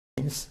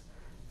means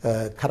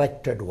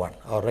corrected one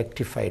or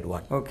rectified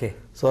one. Okay.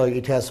 So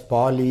it has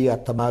Pali,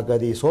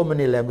 Athamagadi, so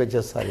many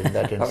languages are in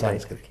that in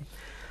Sanskrit. Okay.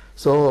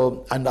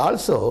 So, and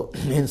also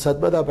in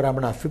Sadbhada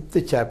Brahmana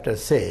 5th chapter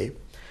say,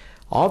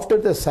 after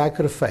the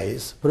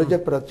sacrifice,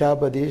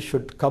 Prajapati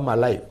should come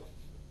alive.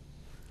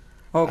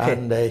 Okay.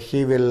 And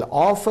he will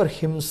offer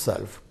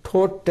himself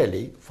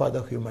totally for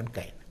the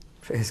humankind.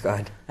 Praise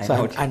God.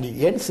 And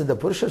he ends, the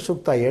Purusha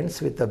Sukta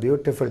ends with a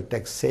beautiful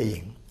text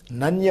saying,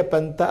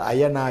 Nanyapanta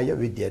ayanaya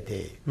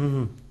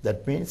vidyate.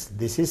 That means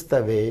this is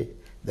the way,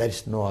 there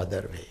is no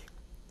other way.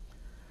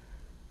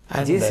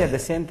 And Jesus said the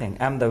same thing,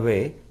 I am the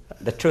way,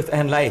 the truth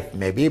and life.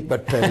 Maybe,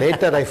 but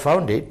later I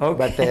found it. Okay.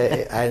 But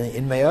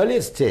in my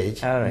earlier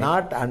stage, All right.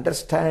 not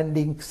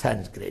understanding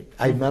Sanskrit,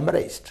 I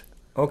memorized.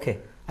 Okay.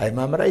 I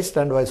memorized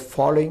and was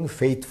following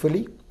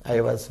faithfully.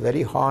 I was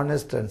very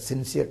honest and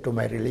sincere to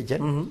my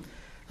religion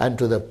and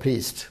to the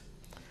priest.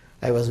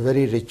 I was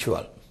very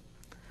ritual.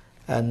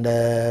 And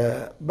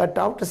but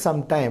after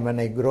some time, when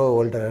I grow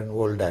older and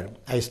older,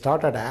 I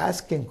started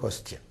asking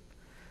question: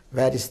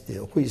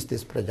 who is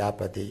this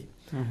Prajapati?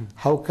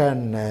 How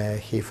can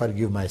he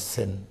forgive my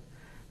sin?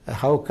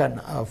 How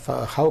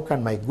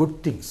can my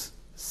good things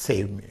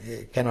save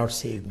me? Cannot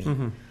save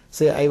me.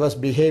 Say I was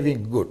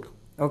behaving good.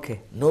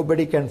 Okay.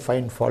 Nobody can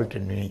find fault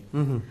in me.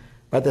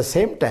 But at the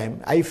same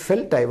time, I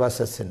felt I was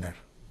a sinner.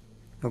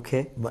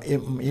 Okay.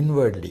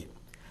 Inwardly.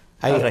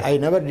 Right. I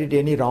never did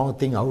any wrong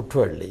thing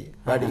outwardly,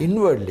 but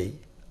inwardly,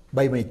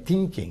 by my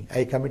thinking,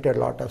 I committed a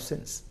lot of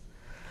sins.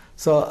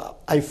 So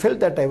I felt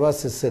that I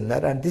was a sinner,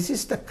 and this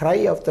is the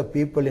cry of the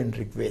people in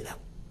Rig Veda.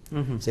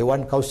 Say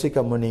one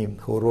Kausika Muni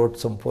who wrote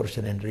some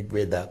portion in Rig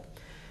Veda,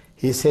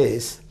 he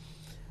says,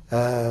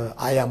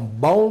 I am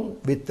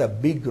bound with a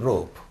big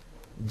rope,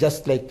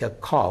 just like a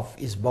calf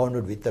is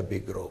bounded with a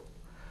big rope.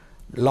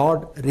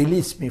 Lord,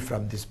 release me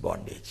from this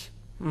bondage.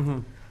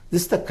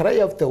 This is the cry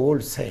of the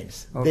old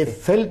saints. Okay. They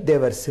felt they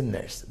were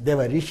sinners. They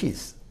were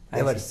rishis.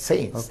 They were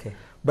saints. Okay.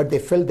 But they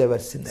felt they were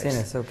sinners.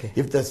 Sinners, okay.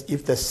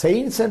 If the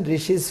saints and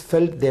rishis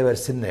felt they were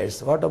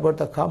sinners, what about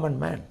the common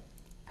man?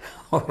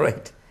 All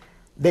right.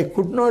 They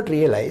could not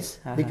realize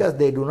because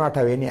they do not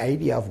have any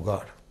idea of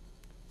God.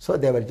 So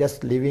they were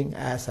just living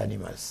as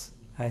animals.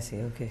 I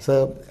see, okay.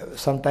 So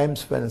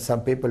sometimes when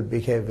some people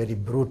behave very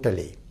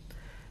brutally,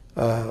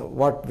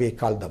 what we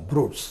call the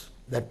brutes,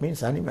 that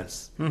means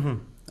animals.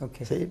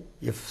 Okay. See,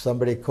 if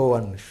somebody go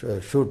and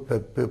shoot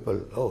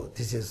people, oh,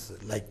 this is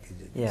like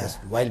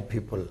just wild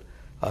people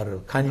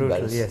or cannibals,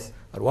 Brutal, yes.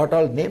 or what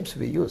all names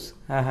we use.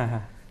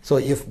 So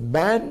if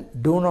man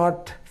do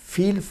not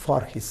feel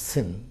for his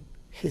sin,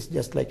 he's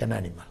just like an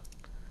animal.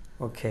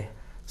 Okay.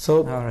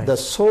 So right. the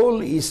soul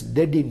is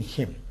dead in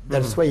him.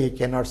 That's why he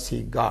cannot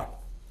see God.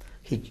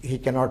 He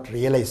cannot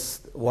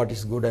realize what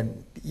is good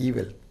and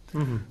evil.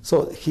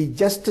 So he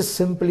just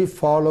simply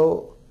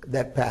follow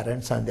their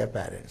parents and their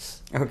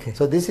parents. Okay.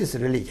 So this is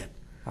religion.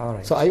 All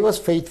right. So I was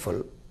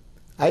faithful.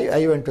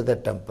 I went to the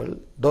temple.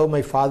 Though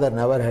my father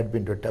never had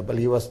been to temple,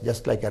 he was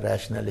just like a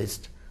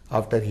rationalist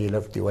after he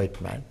left the white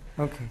man.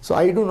 Okay. So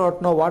I do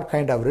not know what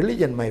kind of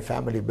religion my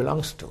family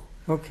belongs to.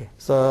 Okay.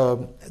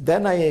 So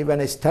then when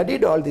I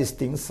studied all these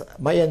things,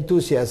 my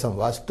enthusiasm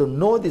was to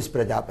know this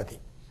Prajapati.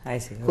 I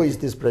see. Who is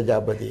this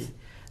Prajapati?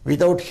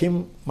 Without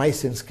him, my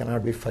sins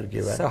cannot be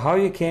forgiven. So how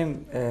you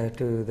came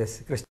to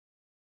this Christian